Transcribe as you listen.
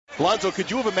Lonzo, could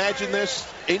you have imagined this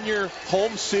in your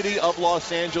home city of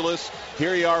Los Angeles?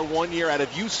 Here you are 1 year out of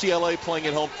UCLA playing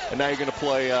at home, and now you're going to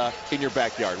play in your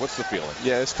backyard. What's the feeling?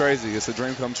 Yeah, it's crazy. It's a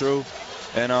dream come true.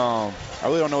 And I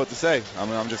really don't know what to say. I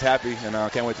mean, I'm just happy, and I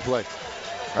can't wait to play.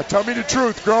 Tell me the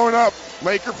truth. Growing up,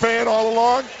 Laker fan all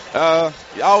along? I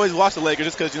always watch the Lakers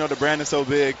just because, the brand is so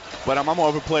big. But I'm more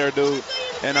of a player dude,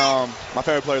 and my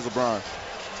favorite player is LeBron.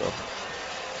 So.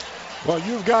 Well,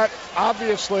 you've got,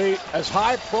 obviously, as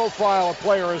high-profile a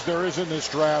player as there is in this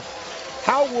draft.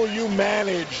 How will you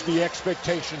manage the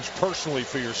expectations personally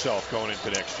for yourself going into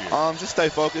next year? Just stay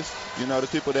focused. There's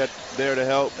people that are there to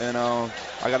help, and I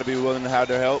got to be willing to have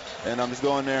their help, and I'm just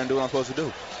go in there and do what I'm supposed to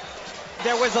do.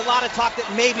 There was a lot of talk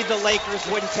that maybe the Lakers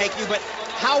wouldn't take you, but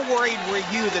how worried were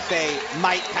you that they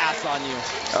might pass on you?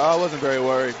 I wasn't very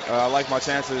worried. I like my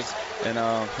chances, and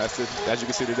as you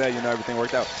can see today, everything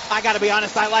worked out. I got to be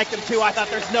honest, I liked them too. I thought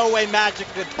there's no way Magic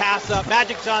could pass up.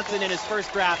 Magic Johnson in his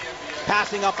first draft,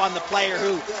 passing up on the player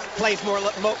who plays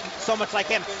so much like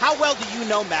him. How well do you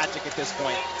know Magic at this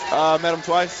point? Met him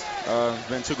twice.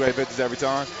 Been two great visits every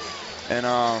time, and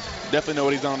definitely know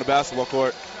what he's done on the basketball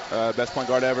court. Best point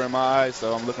guard ever in my eyes,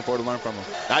 so I'm looking forward to learning from him.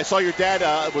 I saw your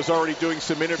dad was already doing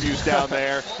some interviews down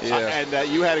there, yeah. And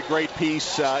you had a great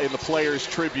piece in the Players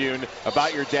Tribune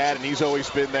about your dad, and he's always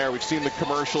been there. We've seen the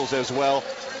commercials as well.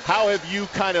 How have you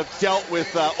kind of dealt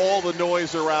with all the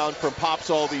noise around from Pops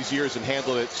all these years and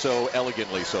handled it so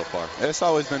elegantly so far? It's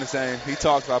always been the same. He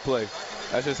talks, I play.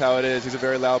 That's just how it is. He's a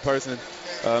very loud person.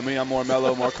 Me, I'm more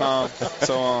mellow, more calm.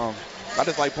 So I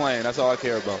just like playing. That's all I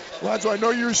care about. Lonzo, I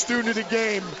know you're a student of the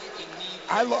game.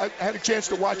 I had a chance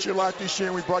to watch you a lot this year,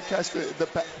 and we broadcast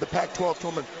the Pac-12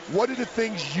 tournament. What are the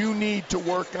things you need to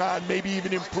work on, maybe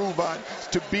even improve on,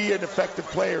 to be an effective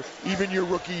player, even your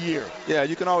rookie year? Yeah,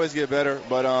 you can always get better,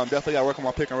 but definitely got to work on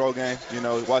my pick-and-roll game.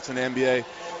 Watching the NBA,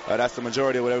 that's the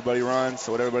majority of what everybody runs,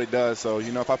 what everybody does. So,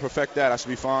 if I perfect that, I should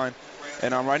be fine.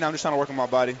 And right now I'm just trying to work on my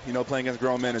body. Playing against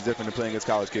grown men is different than playing against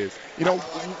college kids.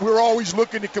 We're always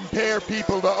looking to compare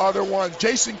people to other ones.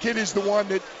 Jason Kidd is the one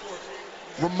that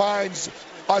reminds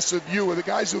us of you, or the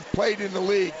guys who've played in the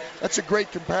league. That's a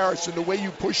great comparison. The way you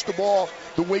push the ball,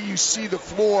 the way you see the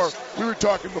floor. We were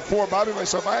talking before about it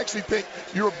myself. I actually think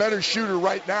you're a better shooter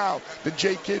right now than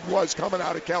Jay Kidd was coming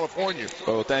out of California.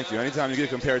 Oh, thank you. Anytime you get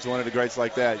compared to one of the greats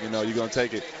like that, you're going to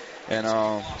take it. And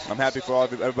I'm happy for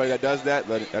everybody that does that,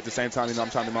 but at the same time, I'm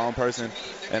trying to be my own person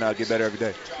and get better every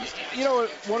day.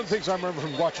 One of the things I remember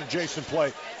from watching Jason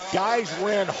play, guys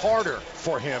ran harder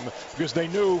for him because they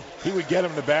knew he would get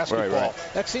them the basketball.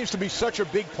 Right. That seems to be such a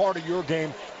big part of your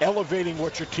game, elevating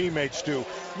what your teammates do.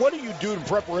 What do you do in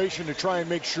preparation to try and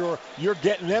make sure you're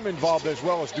getting them involved as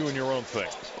well as doing your own thing?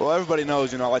 Well, everybody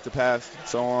knows, I like to pass.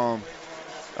 So,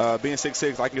 being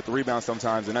 6'6", I can get the rebound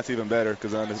sometimes, and that's even better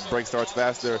because the break starts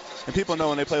faster. And people know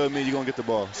when they play with me, you're going to get the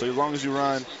ball. So as long as you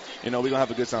run, we're going to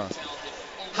have a good time.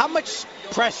 How much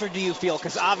pressure do you feel?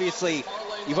 Because obviously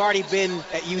you've already been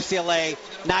at UCLA.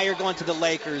 Now you're going to the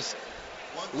Lakers.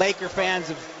 Laker fans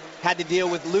have had to deal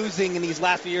with losing in these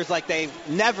last few years like they've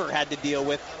never had to deal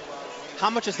with. How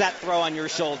much does that throw on your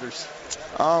shoulders?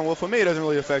 Well, for me, it doesn't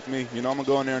really affect me. I'm going to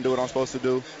go in there and do what I'm supposed to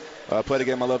do. Play the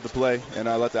game I love to play, and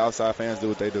let the outside fans do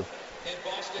what they do.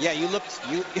 Yeah, you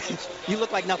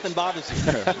look like nothing bothers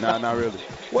you. No, not really.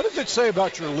 What does it say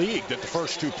about your league that the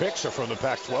first two picks are from the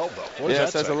Pac-12, though? It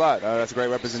says a lot. That's a great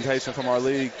representation from our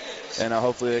league, and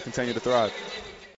hopefully they continue to thrive.